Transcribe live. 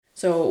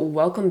So,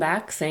 welcome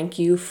back. Thank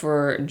you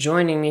for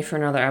joining me for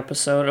another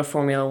episode of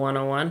Formula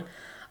 101.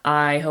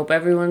 I hope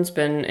everyone's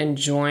been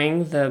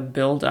enjoying the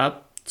build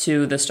up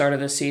to the start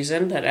of the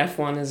season, that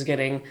F1 is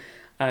getting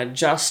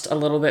just a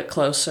little bit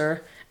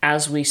closer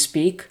as we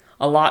speak.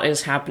 A lot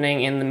is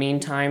happening in the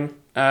meantime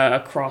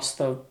across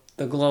the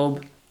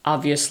globe,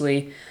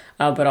 obviously,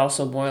 but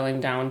also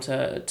boiling down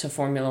to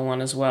Formula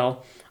 1 as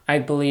well. I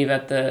believe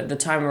at the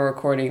time we're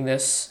recording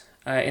this,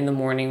 in the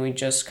morning, we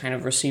just kind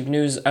of received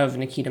news of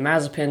Nikita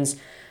Mazepin's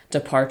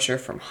departure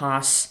from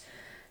Haas.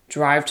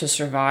 Drive to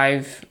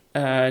Survive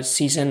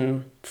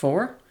Season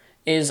 4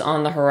 is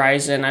on the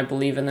horizon, I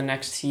believe, in the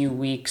next few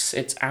weeks.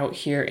 It's out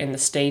here in the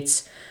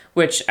States,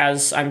 which,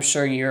 as I'm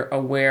sure you're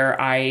aware,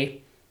 I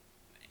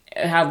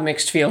have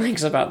mixed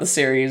feelings about the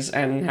series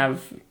and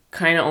have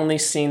kind of only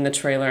seen the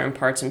trailer in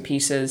parts and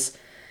pieces.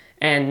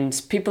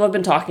 And people have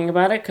been talking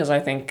about it because I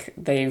think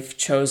they've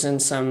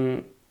chosen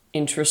some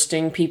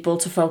interesting people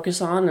to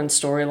focus on and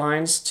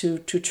storylines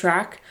to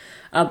track.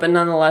 But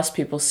nonetheless,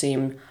 people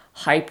seem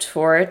hyped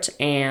for it,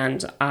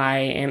 and I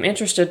am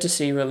interested to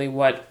see really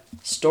what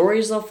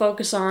stories they'll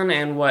focus on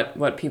and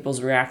what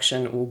people's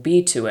reaction will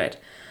be to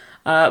it.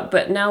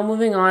 But now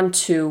moving on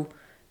to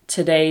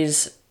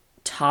today's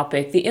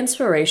topic, the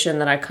inspiration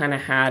that I kind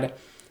of had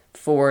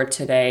for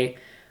today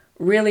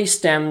really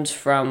stemmed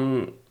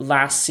from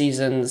last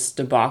season's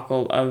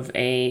debacle of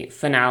a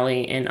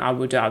finale in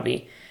Abu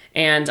Dhabi.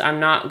 And I'm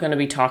not going to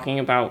be talking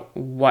about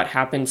what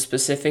happened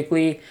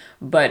specifically,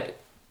 but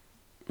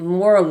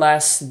more or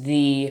less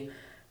the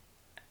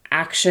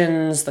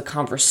actions, the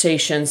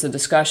conversations, the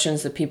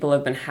discussions that people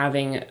have been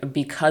having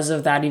because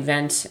of that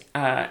event,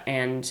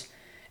 and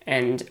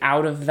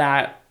out of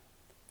that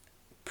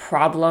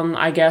problem,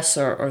 I guess,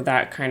 or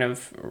that kind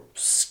of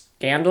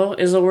scandal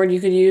is a word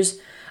you could use.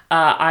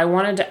 I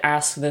wanted to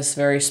ask this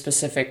very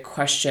specific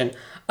question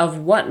of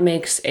what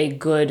makes a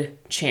good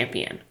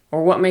champion,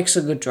 or what makes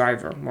a good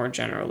driver more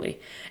generally.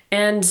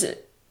 And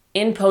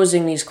in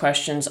posing these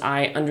questions,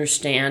 I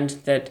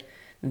understand that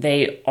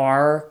they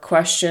are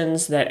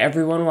questions that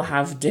everyone will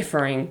have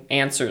differing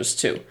answers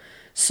to.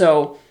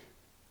 So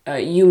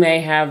you may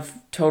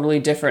have totally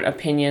different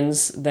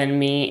opinions than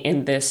me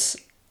in this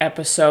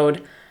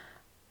episode.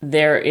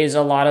 There is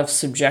a lot of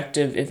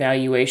subjective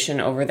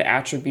evaluation over the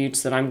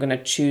attributes that I'm going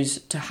to choose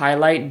to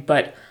highlight,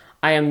 but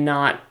I am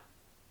not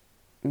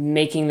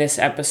making this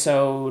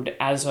episode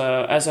as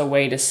a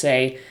way to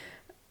say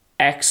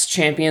X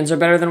champions are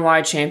better than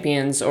Y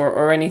champions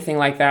or anything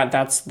like that.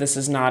 This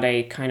is not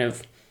a kind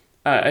of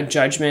a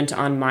judgment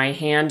on my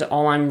hand.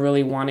 All I'm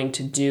really wanting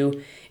to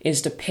do is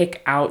to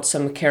pick out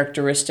some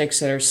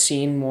characteristics that are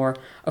seen more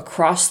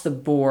across the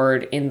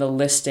board in the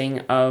listing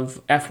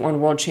of F1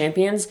 World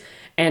Champions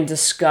and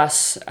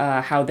discuss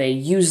how they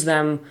use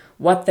them,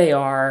 what they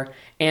are,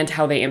 and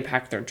how they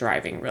impact their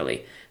driving,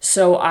 really.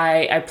 So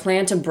I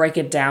plan to break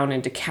it down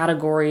into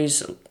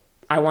categories.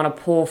 I want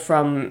to pull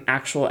from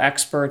actual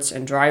experts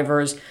and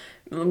drivers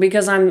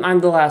because I'm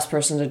the last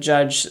person to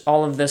judge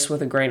all of this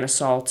with a grain of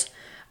salt.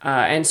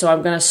 And so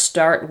I'm going to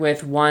start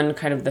with one,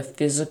 kind of the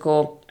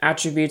physical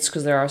attributes,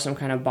 because there are some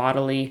kind of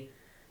bodily,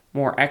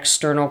 more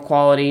external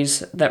qualities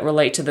that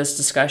relate to this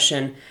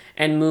discussion,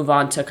 and move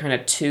on to kind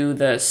of two,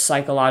 the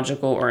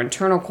psychological or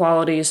internal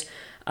qualities,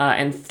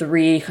 and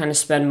three, kind of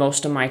spend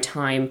most of my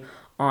time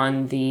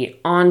on the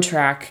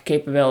on-track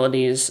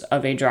capabilities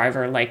of a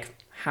driver, like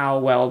how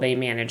well they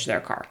manage their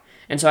car.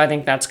 And so I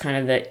think that's kind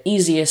of the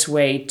easiest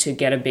way to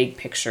get a big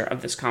picture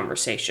of this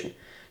conversation.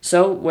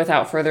 So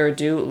without further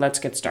ado, let's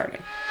get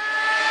started.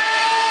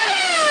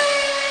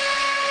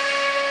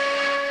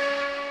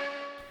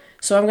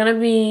 So I'm going to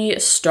be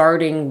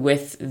starting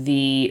with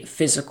the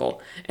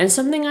physical. And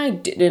something I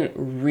didn't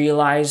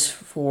realize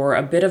for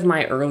a bit of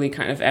my early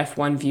kind of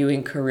F1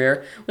 viewing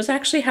career was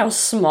actually how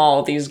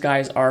small these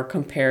guys are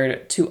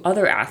compared to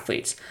other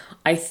athletes.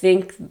 I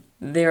think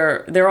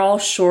they're all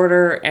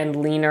shorter and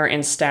leaner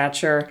in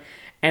stature,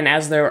 and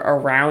as they're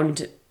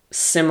around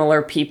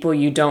similar people,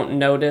 you don't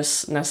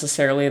notice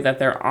necessarily that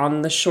they're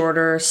on the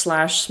shorter /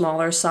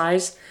 smaller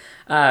size.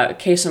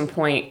 Case in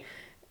point,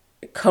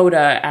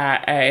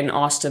 Coda in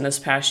Austin this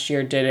past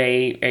year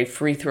did a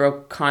free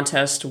throw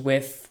contest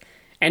with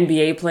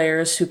NBA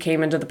players who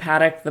came into the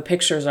paddock. The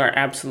pictures are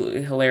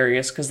absolutely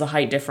hilarious because the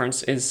height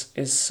difference is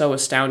so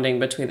astounding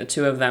between the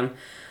two of them.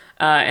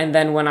 And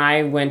then when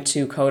I went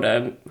to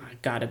Coda,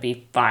 gotta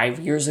be 5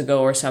 years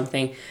ago or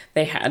something,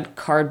 they had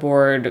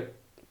cardboard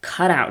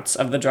cutouts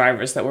of the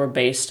drivers that were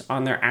based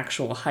on their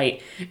actual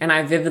height. And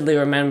I vividly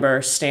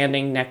remember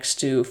standing next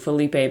to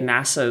Felipe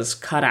Massa's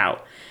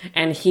cutout,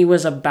 and he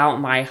was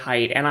about my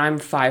height, and I'm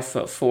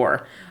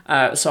 5'4".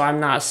 So I'm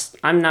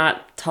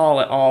not tall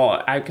at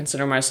all. I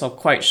consider myself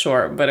quite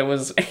short, but it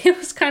was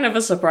kind of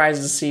a surprise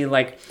to see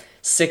like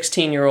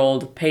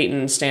 16-year-old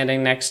Peyton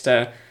standing next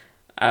to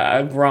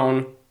a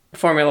grown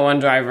Formula One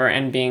driver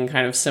and being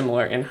kind of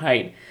similar in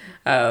height.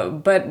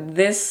 But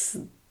this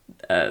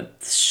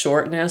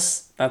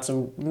shortness, that's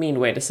a mean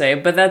way to say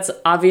it, but that's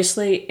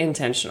obviously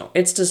intentional.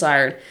 It's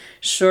desired.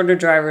 Shorter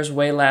drivers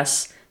weigh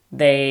less.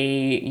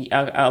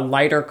 a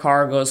lighter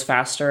car goes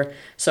faster.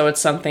 So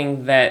it's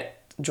something that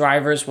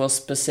drivers will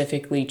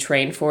specifically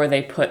train for.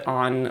 They put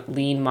on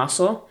lean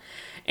muscle.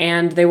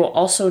 And they will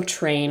also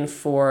train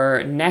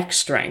for neck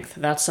strength.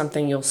 That's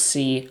something you'll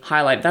see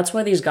highlight. That's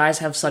why these guys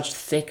have such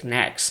thick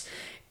necks.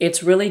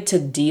 It's really to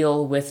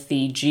deal with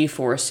the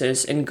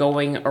G-forces in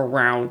going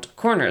around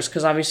corners,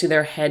 because obviously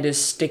their head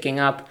is sticking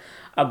up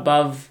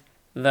above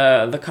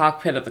the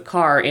cockpit of the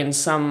car in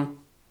some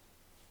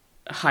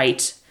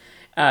height.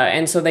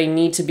 And so they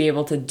need to be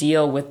able to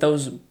deal with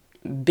those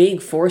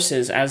big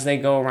forces as they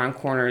go around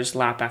corners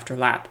lap after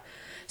lap.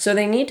 So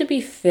they need to be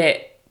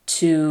fit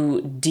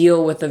to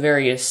deal with the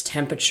various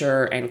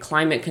temperature and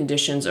climate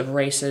conditions of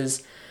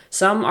races.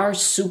 Some are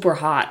super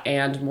hot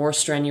and more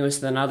strenuous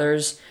than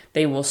others.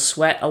 They will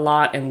sweat a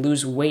lot and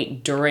lose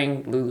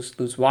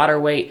water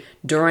weight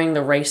during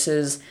the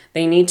races.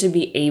 They need to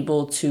be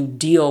able to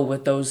deal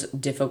with those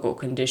difficult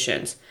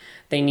conditions.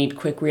 They need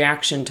quick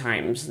reaction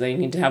times. They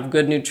need to have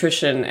good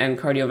nutrition and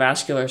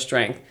cardiovascular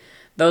strength.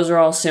 Those are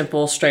all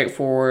simple,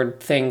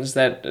 straightforward things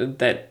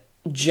that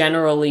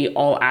generally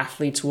all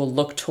athletes will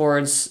look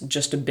towards,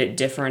 just a bit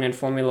different in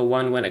Formula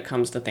One when it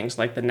comes to things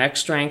like the neck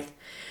strength.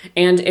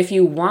 And if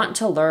you want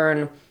to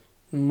learn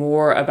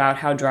more about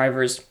how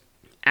drivers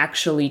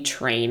actually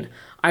train,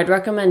 I'd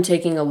recommend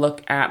taking a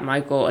look at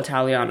Michael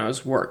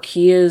Italiano's work.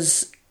 He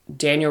is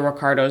Daniel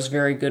Ricciardo's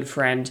very good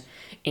friend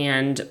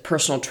and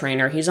personal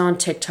trainer. He's on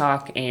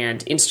TikTok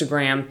and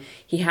Instagram.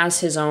 He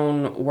has his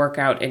own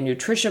workout and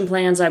nutrition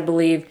plans, I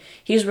believe.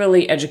 He's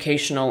really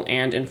educational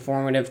and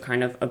informative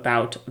kind of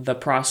about the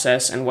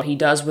process and what he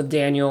does with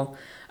Daniel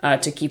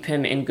to keep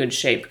him in good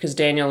shape, because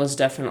Daniel is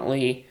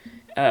definitely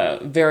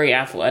very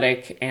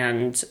athletic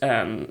and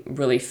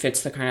really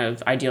fits the kind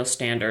of ideal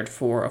standard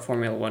for a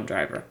Formula One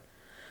driver.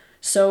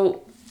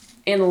 So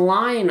in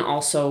line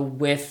also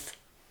with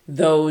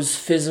those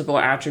physical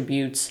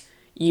attributes,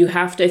 you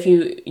have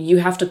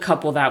to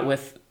couple that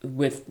with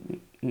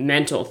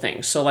mental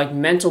things. So like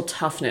mental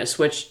toughness,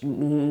 which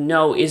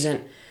no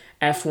isn't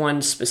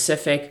F1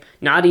 specific,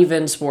 not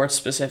even sports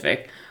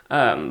specific,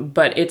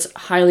 but it's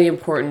highly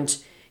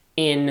important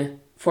in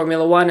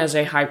Formula One as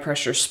a high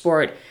pressure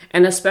sport.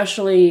 And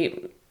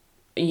especially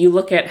you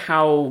look at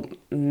how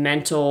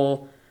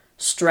mental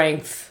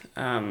strength,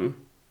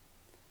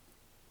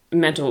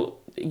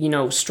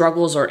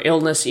 struggles or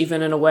illness,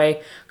 even in a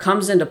way,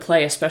 comes into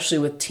play, especially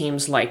with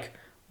teams like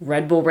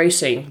Red Bull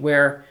Racing,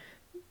 where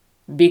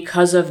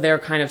because of their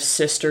kind of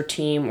sister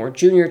team or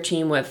junior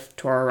team with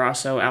Toro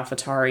Rosso,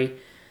 AlphaTauri,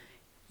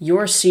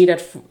 your seat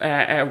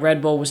at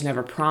Red Bull was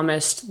never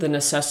promised. The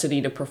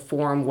necessity to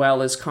perform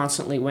well is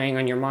constantly weighing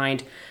on your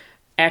mind.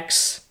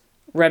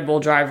 Ex-Red Bull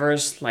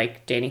drivers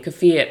like Danny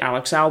Kvyat,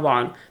 Alex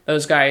Albon,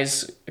 those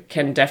guys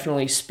can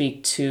definitely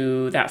speak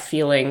to that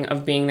feeling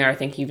of being there. I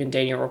think even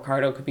Daniel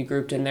Ricciardo could be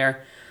grouped in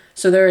there.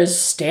 So there is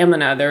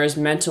stamina, there is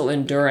mental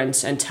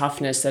endurance and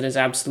toughness that is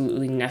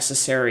absolutely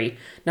necessary.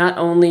 Not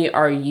only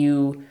are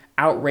you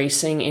out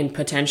racing in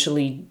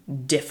potentially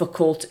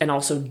difficult and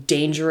also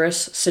dangerous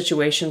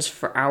situations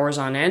for hours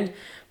on end,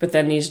 but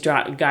then these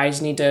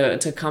guys need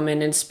to come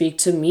in and speak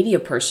to media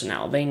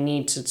personnel. They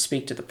need to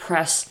speak to the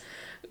press,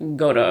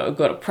 go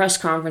to press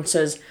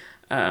conferences,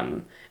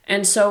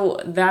 and so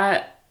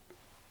that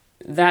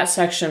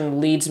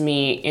section leads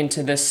me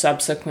into this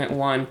subsequent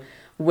one,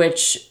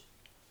 which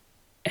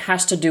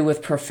has to do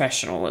with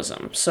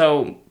professionalism.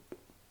 So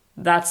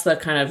that's the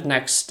kind of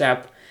next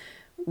step,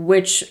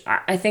 which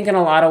I think in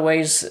a lot of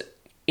ways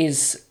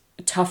is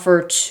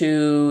tougher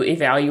to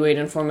evaluate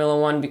in Formula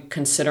One,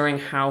 considering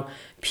how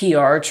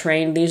PR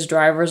trained these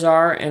drivers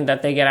are, and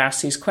that they get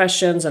asked these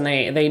questions and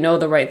they know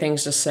the right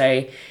things to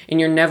say, and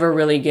you're never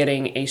really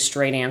getting a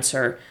straight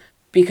answer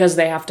because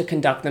they have to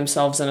conduct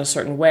themselves in a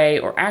certain way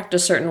or act a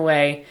certain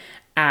way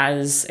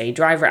as a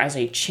driver, as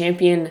a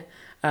champion.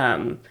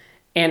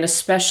 And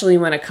especially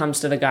when it comes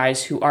to the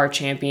guys who are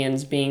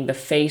champions being the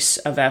face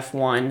of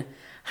F1,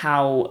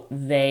 how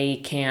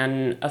they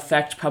can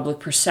affect public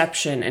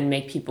perception and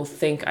make people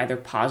think either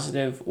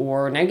positive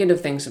or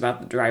negative things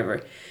about the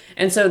driver.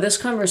 And so this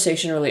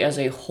conversation really as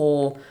a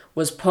whole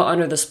was put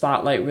under the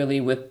spotlight really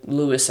with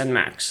Lewis and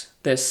Max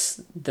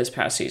this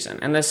past season.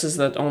 And this is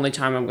the only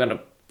time I'm going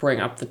to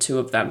bring up the two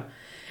of them.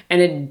 And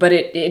it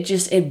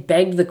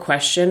begged the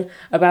question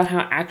about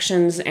how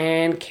actions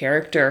and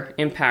character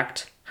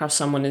impact how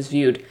someone is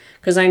viewed.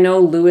 Because I know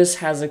Lewis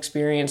has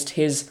experienced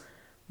his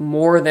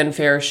more than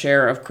fair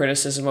share of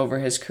criticism over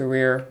his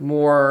career,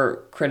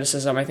 more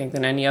criticism, I think,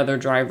 than any other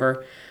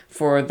driver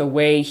for the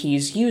way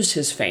he's used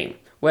his fame,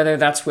 whether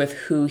that's with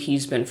who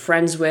he's been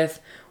friends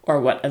with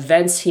or what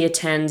events he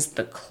attends,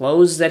 the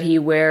clothes that he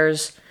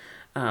wears.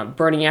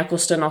 Bernie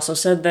Ecclestone also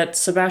said that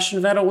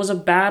Sebastian Vettel was a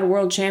bad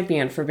world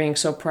champion for being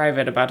so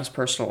private about his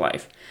personal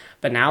life.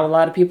 But now a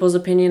lot of people's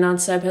opinion on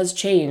Seb has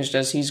changed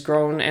as he's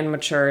grown and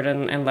matured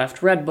and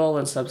left Red Bull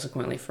and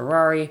subsequently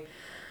Ferrari.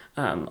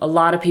 A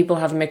lot of people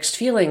have mixed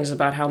feelings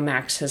about how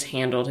Max has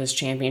handled his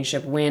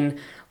championship win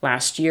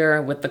last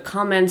year, with the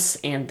comments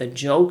and the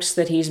jokes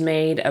that he's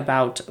made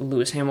about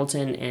Lewis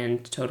Hamilton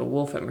and Toto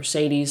Wolff at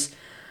Mercedes.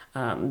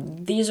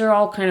 These are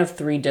all kind of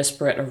three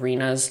disparate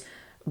arenas,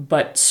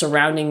 but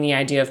surrounding the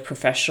idea of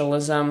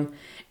professionalism,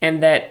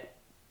 and that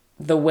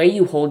the way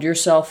you hold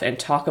yourself and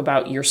talk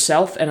about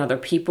yourself and other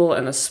people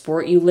and the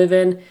sport you live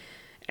in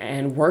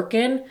and work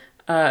in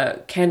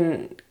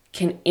can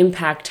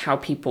impact how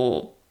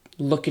people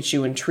look at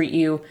you and treat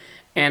you,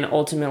 and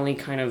ultimately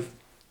kind of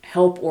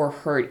help or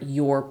hurt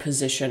your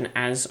position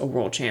as a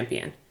world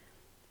champion.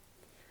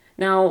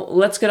 Now,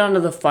 let's get on to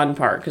the fun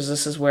part, because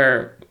this is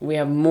where we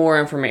have more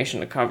information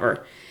to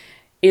cover,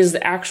 is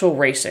the actual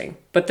racing.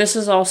 But this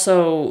is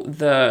also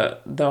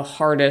the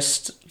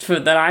hardest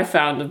that I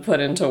found to put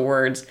into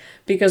words,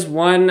 because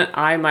one,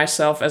 I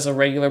myself as a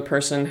regular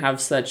person have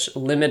such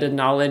limited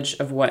knowledge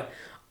of what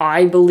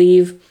I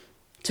believe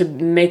to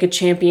make a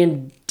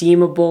champion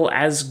deemable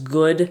as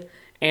good,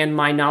 and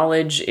my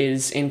knowledge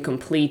is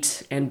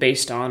incomplete and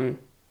based on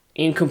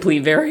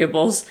incomplete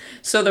variables.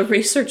 So the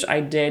research I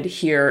did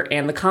here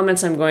and the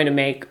comments I'm going to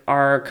make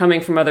are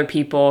coming from other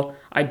people.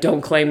 I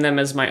don't claim them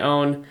as my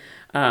own,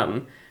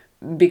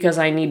 because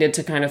I needed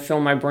to kind of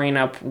fill my brain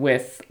up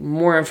with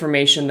more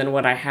information than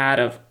what I had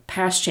of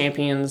past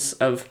champions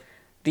of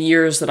the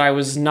years that I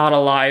was not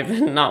alive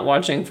and not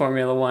watching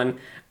Formula One,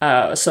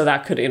 so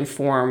that could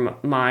inform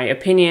my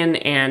opinion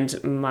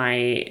and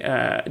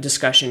my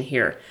discussion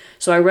here.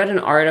 So I read an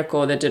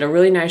article that did a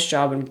really nice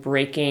job in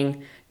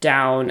breaking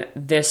down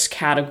this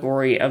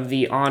category of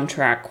the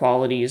on-track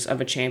qualities of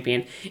a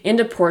champion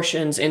into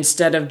portions,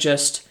 instead of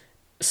just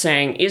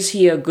saying, is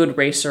he a good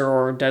racer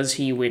or does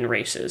he win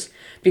races?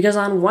 Because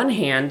on one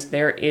hand,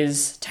 there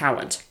is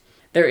talent.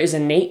 There is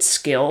innate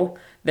skill.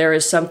 There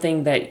is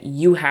something that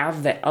you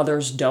have that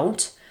others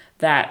don't,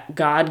 that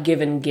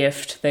God-given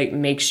gift that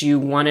makes you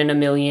one in a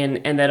million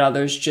and that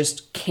others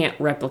just can't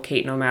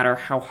replicate no matter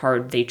how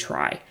hard they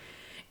try.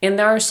 And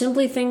there are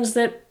simply things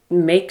that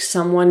make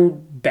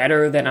someone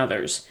better than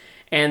others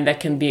and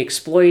that can be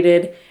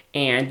exploited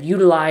and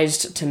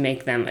utilized to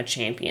make them a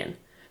champion.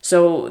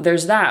 So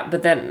there's that,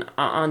 but then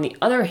on the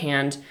other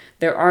hand,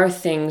 there are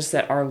things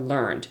that are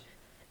learned.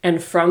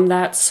 And from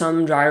that,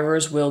 some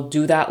drivers will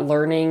do that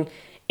learning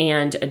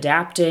and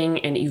adapting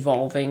and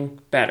evolving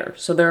better.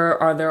 So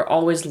there are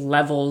always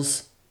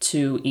levels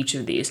to each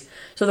of these.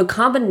 So the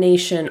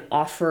combination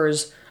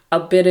offers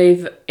a bit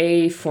of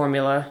a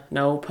formula,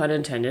 no pun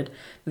intended,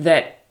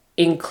 that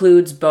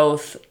includes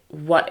both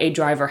what a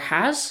driver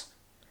has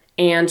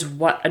and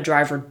what a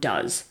driver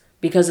does,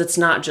 because it's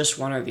not just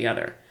one or the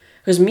other.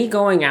 Because me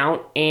going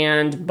out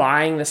and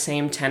buying the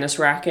same tennis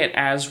racket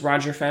as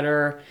Roger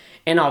Federer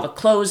and all the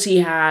clothes he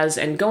has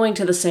and going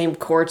to the same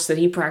courts that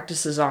he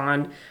practices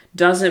on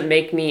doesn't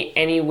make me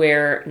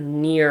anywhere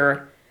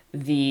near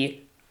the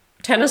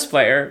tennis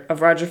player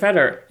of Roger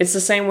Federer. It's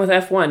the same with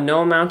F1.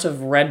 No amount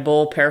of Red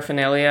Bull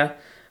paraphernalia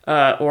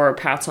or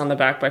pats on the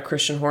back by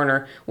Christian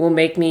Horner will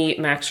make me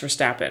Max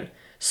Verstappen.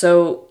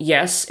 So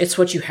yes, it's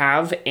what you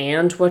have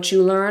and what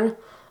you learn,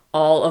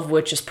 all of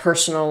which is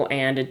personal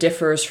and it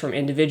differs from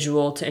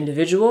individual to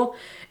individual.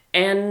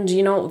 And,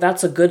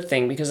 that's a good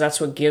thing, because that's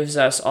what gives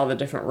us all the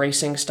different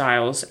racing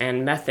styles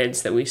and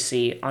methods that we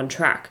see on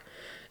track.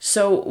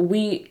 So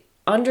we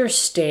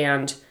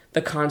understand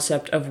the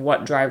concept of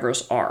what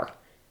drivers are.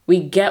 We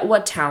get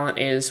what talent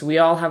is. We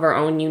all have our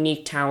own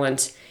unique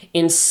talent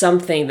in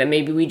something that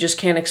maybe we just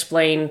can't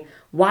explain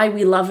why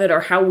we love it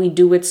or how we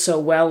do it so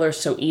well or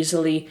so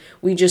easily.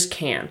 We just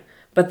can.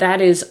 But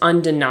that is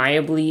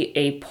undeniably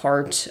a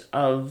part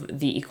of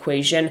the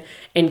equation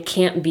and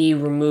can't be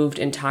removed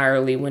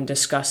entirely when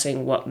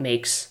discussing what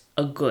makes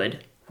a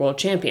good world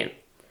champion.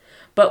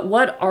 But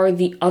what are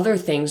the other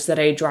things that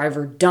a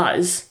driver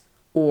does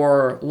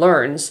or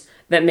learns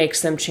that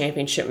makes them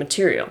championship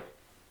material?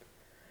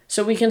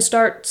 So we can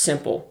start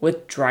simple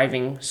with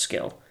driving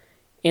skill.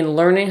 In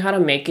learning how to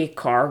make a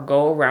car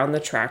go around the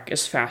track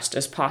as fast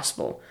as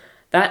possible.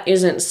 That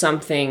isn't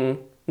something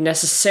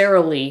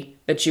necessarily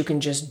that you can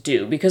just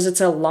do, because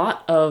it's a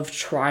lot of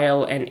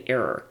trial and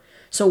error.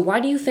 So why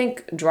do you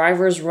think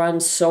drivers run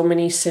so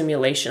many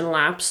simulation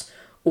laps,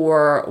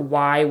 or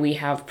why we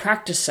have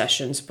practice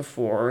sessions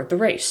before the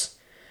race?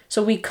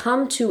 So we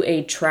come to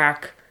a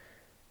track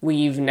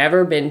we've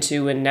never been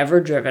to and never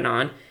driven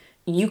on.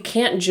 You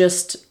can't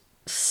just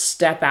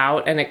step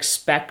out and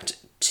expect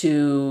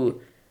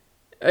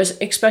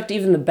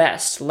even the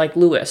best, like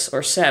Lewis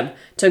or Seb,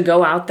 to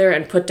go out there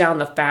and put down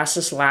the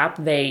fastest lap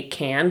they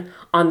can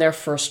on their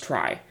first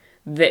try.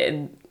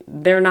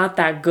 They're not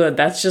that good.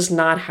 That's just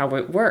not how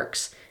it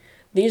works.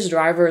 These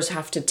drivers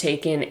have to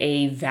take in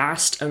a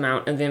vast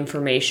amount of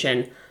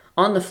information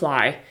on the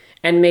fly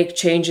and make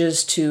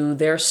changes to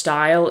their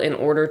style in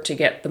order to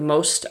get the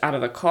most out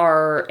of the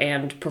car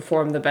and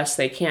perform the best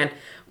they can.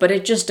 But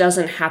it just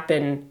doesn't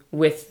happen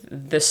with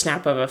the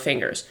snap of a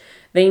fingers.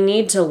 They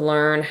need to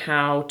learn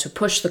how to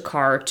push the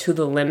car to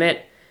the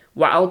limit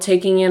while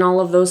taking in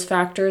all of those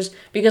factors,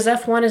 because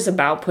F1 is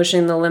about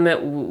pushing the limit.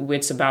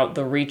 It's about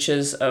the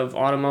reaches of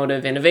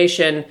automotive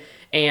innovation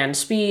and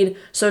speed.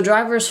 So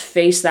drivers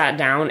face that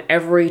down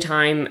every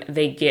time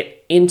they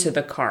get into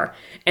the car.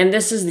 And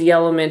this is the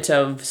element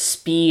of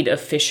speed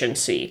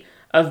efficiency,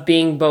 of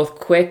being both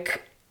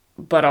quick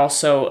but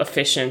also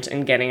efficient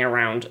in getting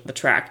around the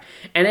track.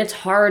 And it's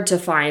hard to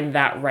find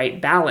that right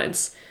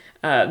balance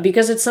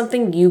because it's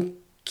something you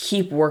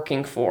keep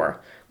working for.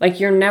 Like,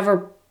 you're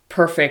never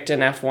perfect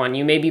in F1.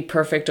 You may be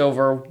perfect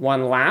over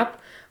one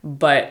lap,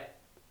 but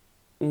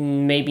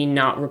maybe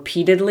not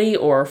repeatedly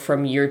or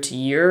from year to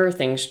year.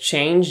 Things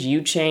change,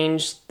 you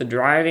change, the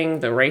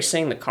driving, the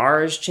racing, the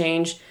cars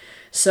change.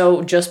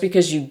 So just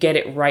because you get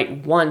it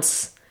right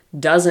once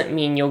doesn't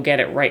mean you'll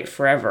get it right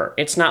forever.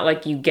 It's not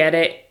like you get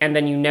it and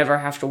then you never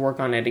have to work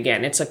on it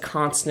again. It's a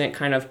constant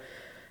kind of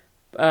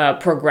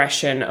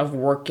progression of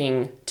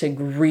working to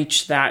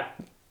reach that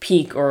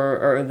peak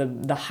or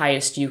the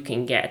highest you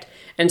can get.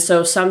 And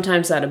so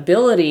sometimes that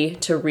ability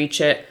to reach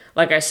it,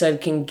 like I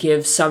said, can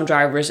give some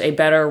drivers a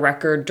better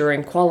record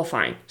during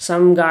qualifying.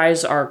 Some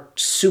guys are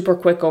super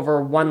quick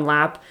over one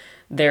lap.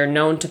 They're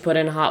known to put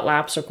in hot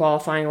laps or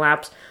qualifying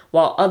laps,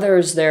 while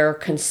others, their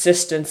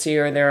consistency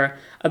or their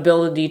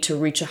ability to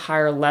reach a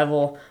higher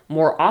level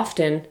more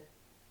often,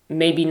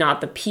 maybe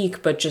not the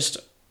peak, but just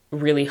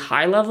really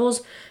high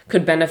levels,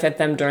 could benefit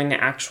them during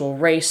the actual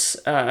race,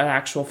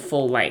 actual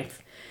full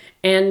length.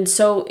 And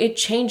so it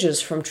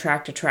changes from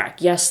track to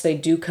track. Yes, they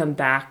do come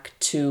back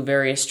to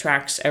various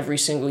tracks every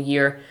single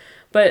year,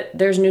 but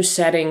there's new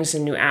settings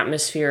and new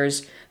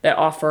atmospheres that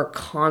offer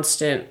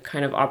constant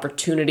kind of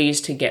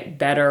opportunities to get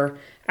better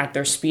at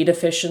their speed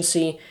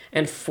efficiency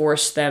and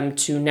force them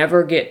to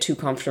never get too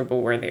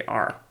comfortable where they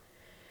are.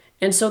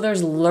 And so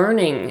there's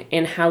learning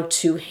in how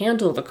to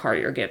handle the car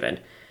you're given,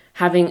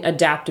 having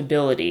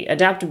adaptability.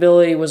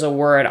 Adaptability was a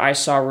word I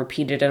saw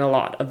repeated in a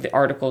lot of the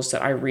articles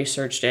that I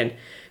researched in,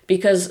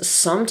 because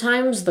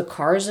sometimes the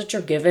cars that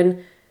you're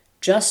given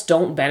just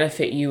don't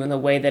benefit you in the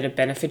way that it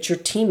benefits your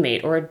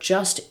teammate, or it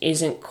just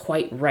isn't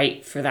quite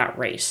right for that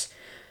race.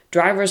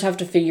 Drivers have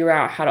to figure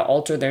out how to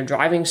alter their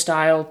driving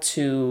style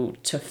to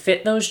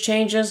fit those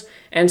changes,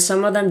 and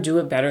some of them do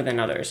it better than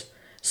others.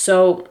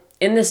 So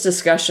in this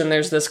discussion,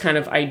 there's this kind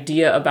of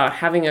idea about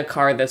having a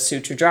car that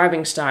suits your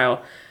driving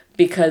style,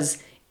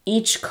 because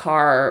each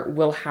car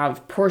will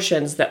have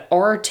portions that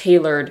are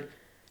tailored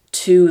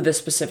to the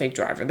specific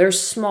driver.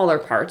 There's smaller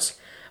parts,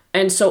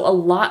 and so a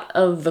lot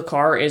of the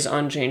car is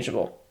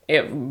unchangeable.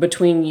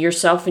 Between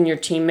yourself and your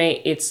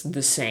teammate, it's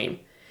the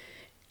same.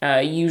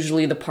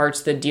 Usually the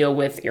parts that deal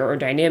with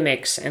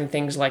aerodynamics and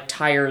things like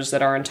tires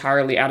that are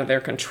entirely out of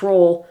their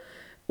control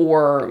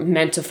or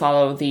meant to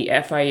follow the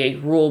FIA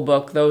rule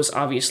book, those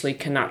obviously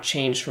cannot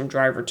change from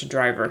driver to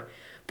driver.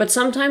 But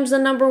sometimes the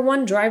number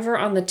one driver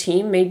on the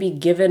team may be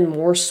given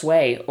more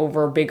sway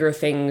over bigger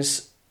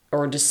things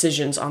or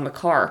decisions on the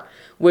car,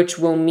 which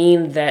will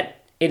mean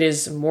that it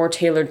is more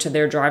tailored to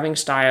their driving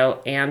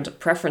style and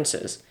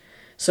preferences.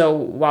 So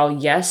while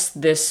yes,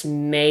 this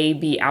may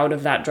be out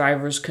of that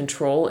driver's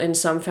control in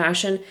some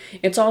fashion,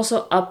 it's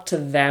also up to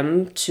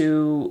them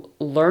to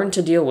learn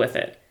to deal with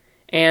it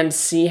and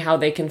see how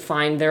they can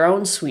find their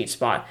own sweet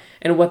spot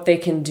and what they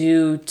can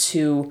do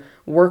to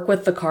work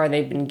with the car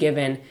they've been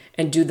given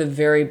and do the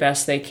very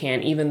best they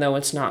can, even though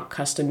it's not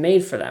custom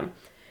made for them.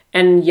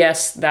 And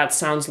yes, that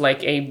sounds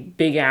like a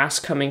big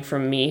ask coming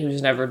from me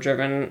who's never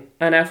driven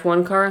an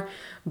F1 car,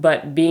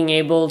 but being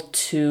able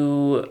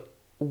to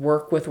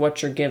work with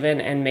what you're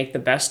given and make the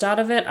best out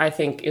of it, I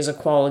think is a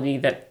quality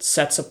that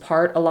sets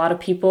apart a lot of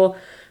people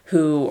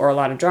or a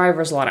lot of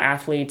drivers, a lot of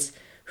athletes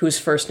whose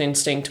first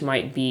instinct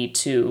might be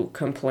to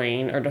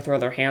complain or to throw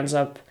their hands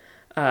up,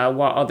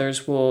 while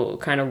others will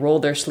kind of roll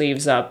their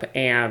sleeves up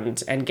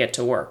and get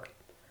to work.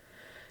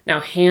 Now,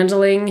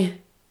 handling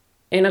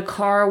in a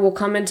car will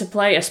come into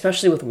play,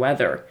 especially with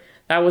weather.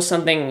 That was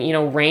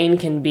something, rain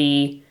can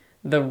be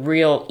the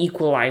real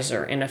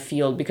equalizer in a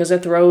field because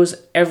it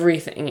throws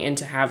everything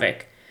into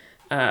havoc.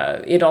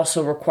 It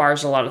also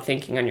requires a lot of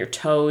thinking on your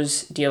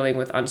toes, dealing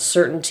with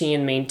uncertainty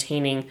and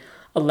maintaining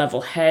a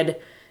level head,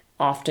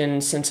 often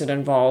since it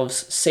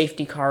involves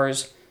safety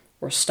cars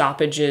or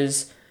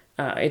stoppages.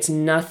 It's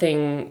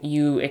nothing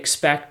you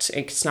expect.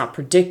 It's not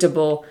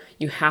predictable.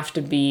 You have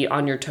to be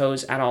on your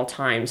toes at all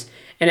times.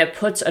 And it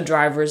puts a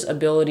driver's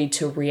ability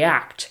to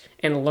react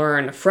and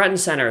learn front and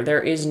center.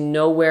 There is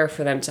nowhere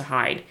for them to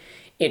hide.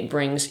 It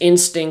brings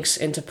instincts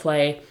into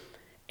play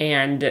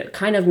and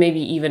kind of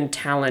maybe even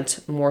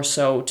talent more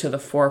so to the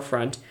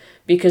forefront,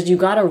 because you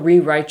got to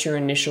rewrite your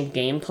initial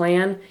game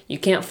plan. You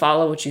can't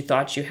follow what you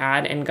thought you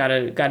had and got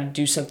to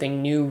do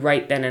something new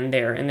right then and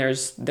there. And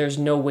there's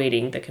no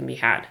waiting that can be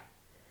had.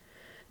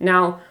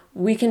 Now,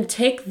 we can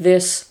take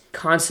this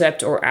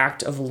concept or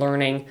act of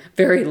learning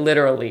very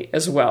literally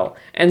as well,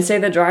 and say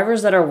that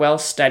drivers that are well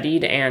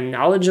studied and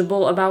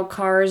knowledgeable about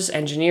cars,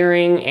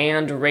 engineering,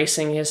 and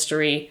racing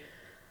history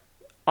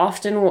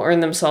often will earn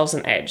themselves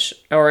an edge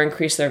or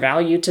increase their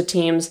value to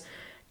teams.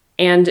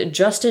 And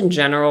just in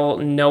general,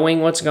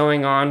 knowing what's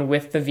going on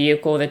with the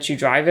vehicle that you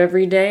drive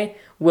every day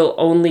will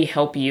only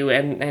help you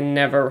and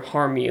never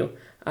harm you.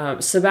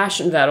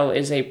 Sebastian Vettel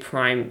is a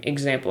prime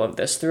example of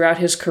this. Throughout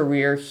his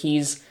career,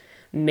 he's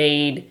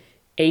made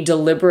a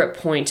deliberate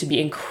point to be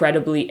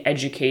incredibly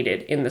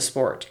educated in the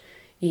sport.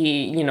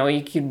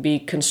 he could be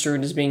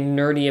construed as being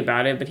nerdy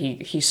about it, but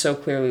he so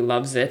clearly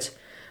loves it.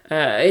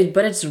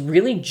 But it's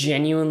really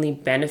genuinely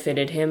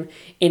benefited him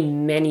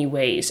in many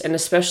ways, and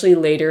especially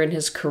later in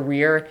his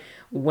career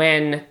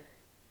when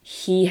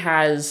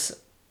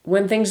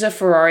when things at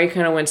Ferrari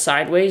kind of went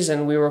sideways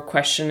and we were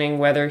questioning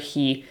whether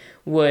he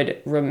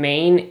would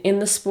remain in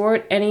the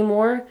sport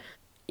anymore,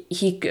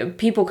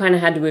 people kind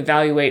of had to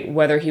evaluate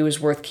whether he was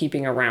worth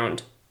keeping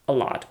around a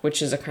lot,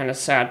 which is a kind of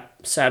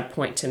sad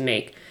point to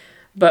make.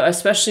 But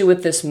especially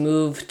with this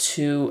move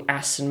to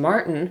Aston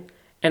Martin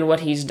and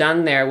what he's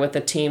done there with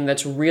a team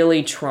that's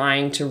really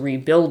trying to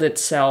rebuild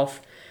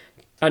itself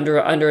under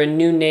a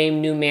new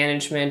name, new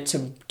management,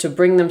 to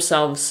bring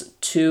themselves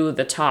to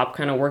the top,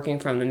 kind of working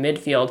from the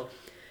midfield,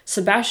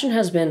 Sebastian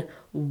has been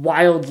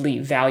wildly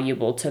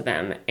valuable to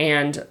them,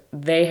 and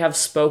they have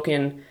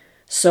spoken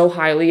so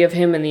highly of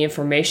him and the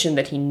information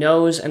that he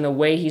knows and the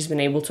way he's been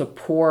able to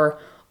pour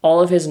all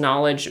of his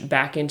knowledge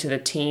back into the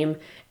team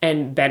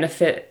and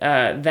benefit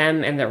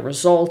them and their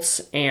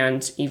results,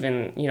 and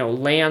even,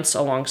 Lance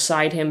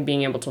alongside him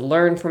being able to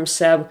learn from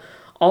Seb.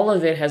 All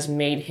of it has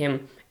made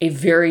him a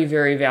very,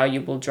 very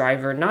valuable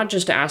driver, not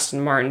just to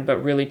Aston Martin,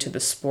 but really to the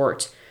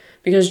sport.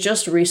 Because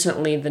just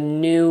recently, the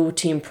new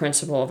team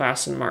principal of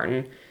Aston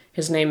Martin,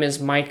 his name is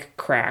Mike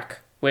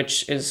Crack,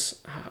 which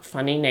is a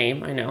funny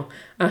name, I know.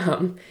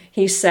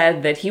 He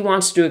said that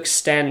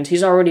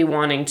he's already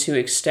wanting to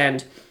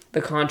extend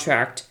the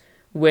contract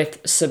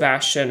with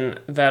Sebastian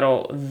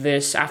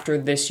Vettel after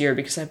this year,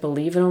 because I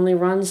believe it only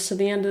runs to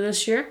the end of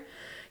this year.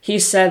 He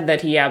said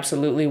that he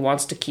absolutely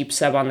wants to keep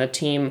Seb on the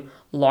team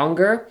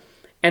longer,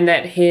 and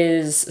that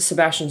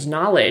Sebastian's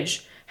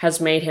knowledge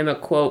has made him a,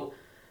 quote,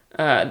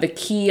 the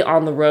key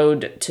on the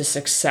road to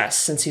success,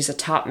 since he's a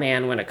top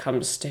man when it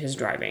comes to his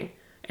driving,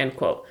 end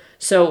quote.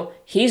 So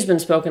he's been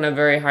spoken of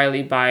very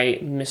highly by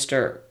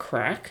Mr.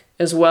 Crack,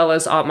 as well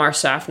as Otmar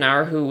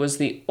Safnauer, who was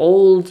the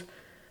old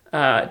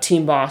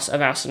team boss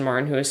of Aston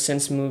Martin, who has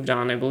since moved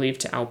on, I believe,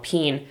 to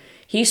Alpine.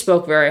 He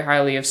spoke very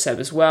highly of Seb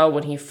as well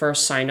when he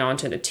first signed on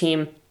to the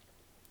team.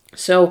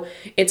 So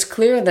it's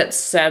clear that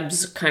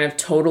Seb's kind of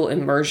total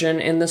immersion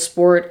in the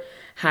sport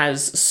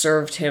has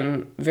served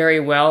him very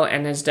well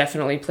and has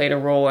definitely played a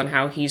role in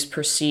how he's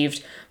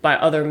perceived by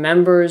other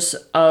members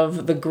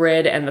of the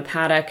grid and the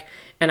paddock,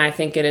 and I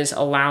think it has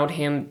allowed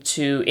him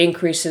to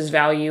increase his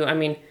value. I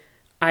mean,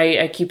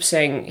 I keep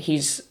saying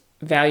he's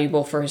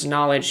valuable for his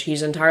knowledge.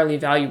 He's entirely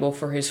valuable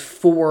for his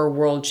 4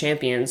 world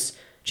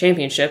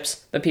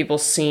championships that people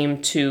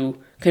seem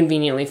to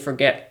conveniently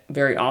forget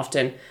very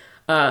often.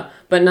 But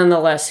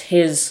nonetheless,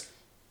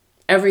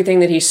 everything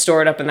that he's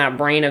stored up in that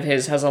brain of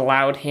his has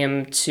allowed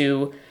him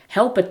to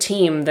help a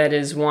team that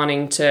is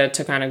wanting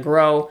to kind of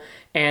grow,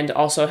 and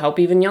also help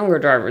even younger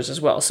drivers as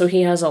well. So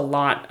he has a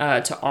lot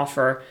to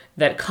offer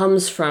that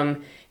comes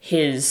from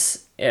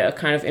his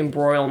kind of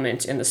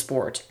embroilment in the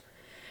sport.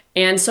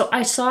 And so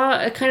I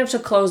saw, kind of to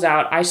close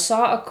out, I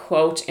saw a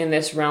quote in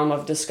this realm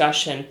of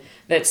discussion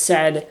that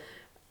said,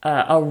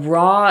 a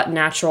raw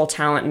natural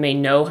talent may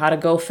know how to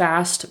go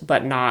fast,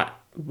 but not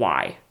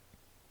why.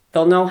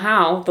 They'll know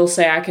how. They'll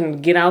say, I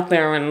can get out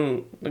there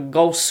and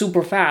go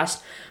super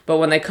fast. But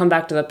when they come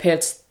back to the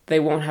pits, they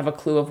won't have a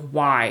clue of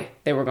why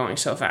they were going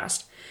so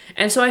fast.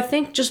 And so I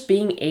think just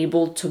being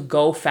able to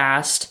go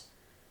fast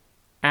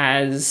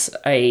as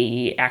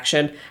a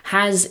action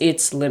has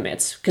its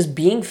limits, because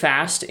being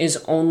fast is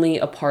only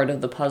a part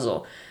of the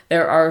puzzle.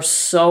 There are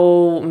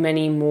so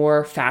many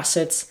more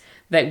facets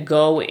that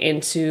go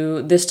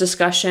into this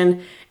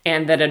discussion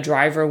and that a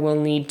driver will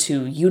need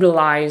to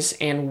utilize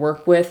and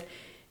work with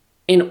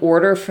in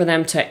order for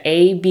them to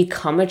A,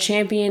 become a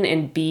champion,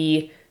 and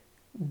B,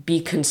 be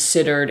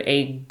considered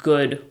a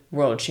good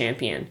world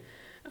champion.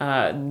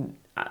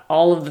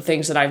 All of the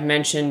things that I've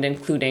mentioned,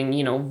 including,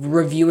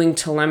 reviewing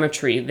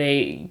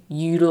telemetry,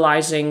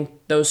 utilizing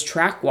those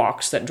track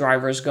walks that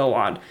drivers go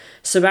on.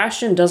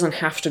 Sebastian doesn't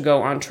have to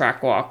go on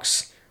track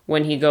walks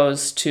when he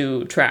goes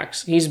to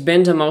tracks. He's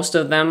been to most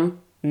of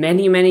them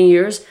many, many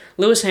years.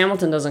 Lewis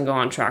Hamilton doesn't go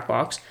on track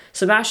walks.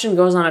 Sebastian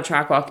goes on a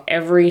track walk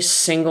every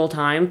single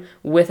time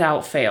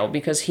without fail,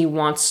 because he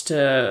wants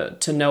to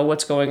know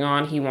what's going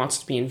on. He wants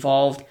to be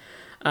involved.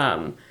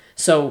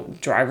 So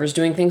drivers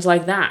doing things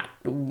like that.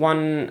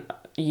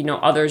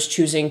 Others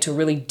choosing to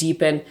really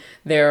deepen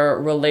their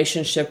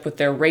relationship with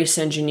their race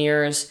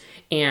engineers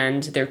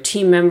and their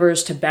team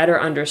members to better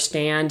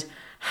understand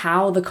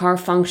how the car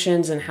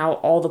functions and how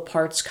all the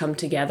parts come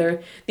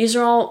together. These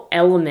are all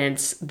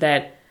elements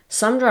that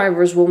some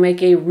drivers will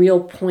make a real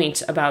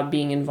point about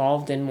being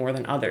involved in more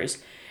than others.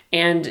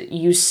 And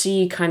you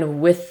see kind of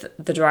with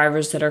the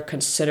drivers that are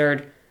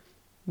considered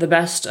the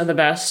best of the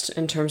best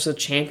in terms of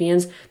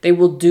champions, they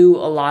will do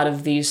a lot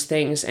of these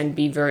things and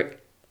be very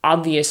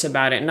obvious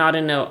about it, not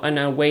in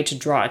a way to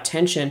draw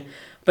attention,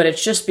 but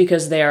it's just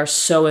because they are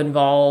so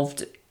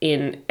involved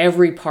in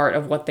every part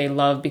of what they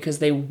love, because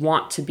they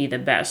want to be the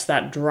best.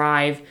 That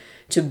drive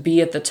to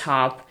be at the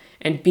top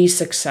and be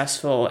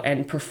successful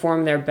and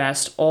perform their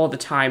best all the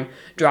time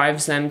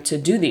drives them to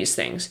do these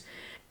things.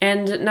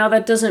 And now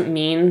that doesn't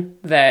mean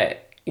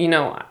that You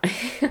know,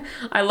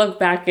 I look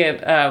back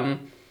at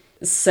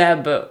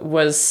Seb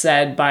was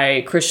said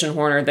by Christian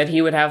Horner that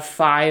he would have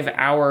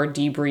 5-hour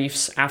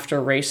debriefs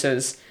after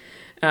races.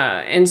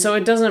 And so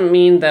it doesn't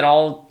mean that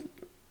all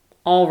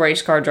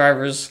race car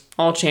drivers,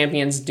 all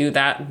champions do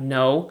that.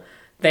 No,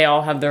 they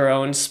all have their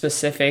own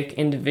specific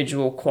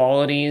individual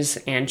qualities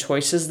and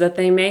choices that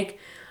they make.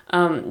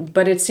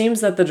 But it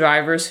seems that the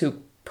drivers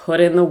who put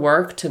in the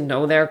work to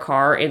know their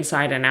car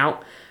inside and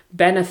out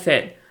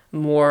benefit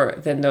more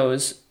than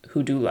those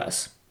who do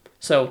less.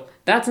 So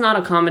that's not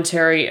a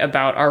commentary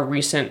about our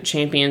recent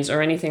champions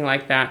or anything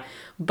like that,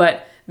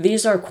 but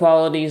these are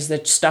qualities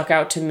that stuck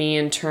out to me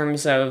in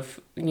terms of,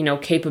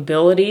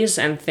 capabilities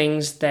and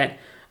things that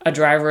a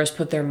driver has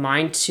put their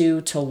mind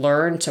to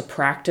learn, to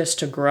practice,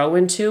 to grow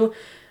into,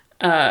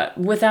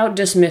 without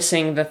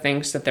dismissing the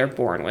things that they're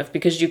born with,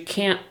 because you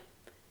can't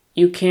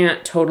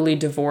totally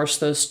divorce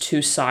those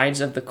two sides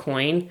of the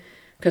coin,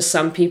 because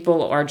some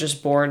people are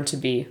just born to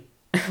be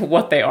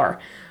what they are.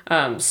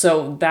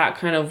 So that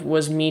kind of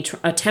was me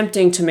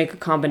attempting to make a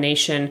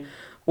combination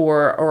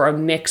or a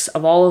mix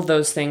of all of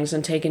those things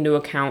and take into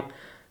account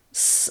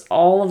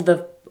all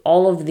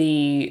of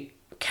the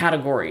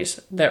categories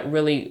that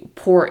really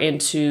pour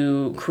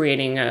into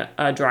creating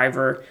a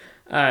driver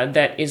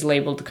that is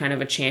labeled kind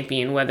of a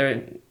champion,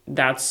 whether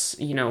that's,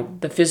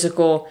 the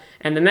physical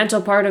and the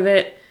mental part of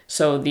it.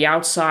 So the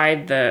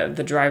outside,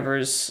 the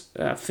driver's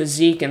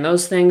physique and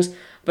those things,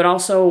 but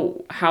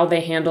also how they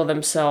handle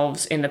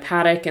themselves in the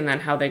paddock and then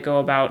how they go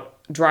about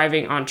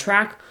driving on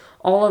track.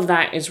 All of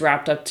that is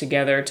wrapped up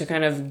together to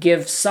kind of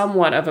give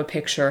somewhat of a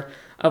picture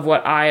of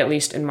what I, at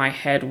least in my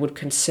head, would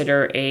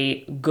consider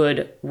a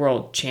good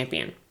world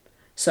champion.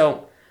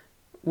 So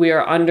we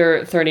are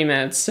under 30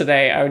 minutes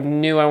today. I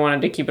knew I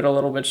wanted to keep it a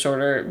little bit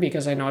shorter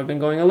because I know I've been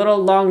going a little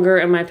longer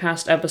in my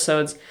past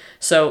episodes.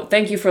 So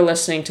thank you for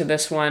listening to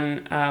this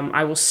one.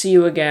 I will see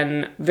you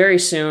again very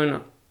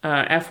soon.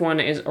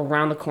 F1 is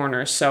around the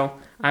corner, so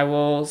I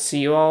will see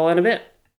you all in a bit.